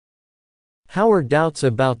How are doubts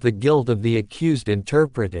about the guilt of the accused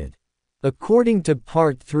interpreted? According to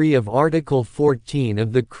Part 3 of Article 14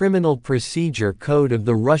 of the Criminal Procedure Code of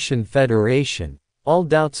the Russian Federation, all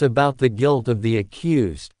doubts about the guilt of the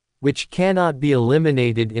accused, which cannot be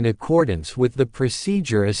eliminated in accordance with the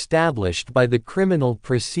procedure established by the Criminal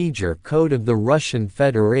Procedure Code of the Russian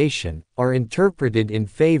Federation, are interpreted in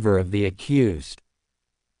favor of the accused.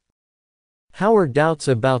 How are doubts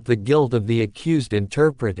about the guilt of the accused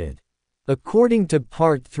interpreted? According to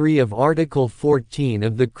Part 3 of Article 14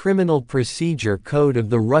 of the Criminal Procedure Code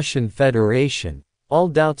of the Russian Federation, all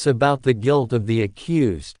doubts about the guilt of the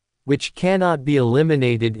accused, which cannot be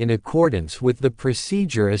eliminated in accordance with the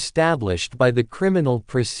procedure established by the Criminal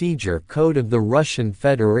Procedure Code of the Russian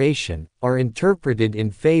Federation, are interpreted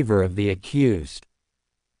in favor of the accused.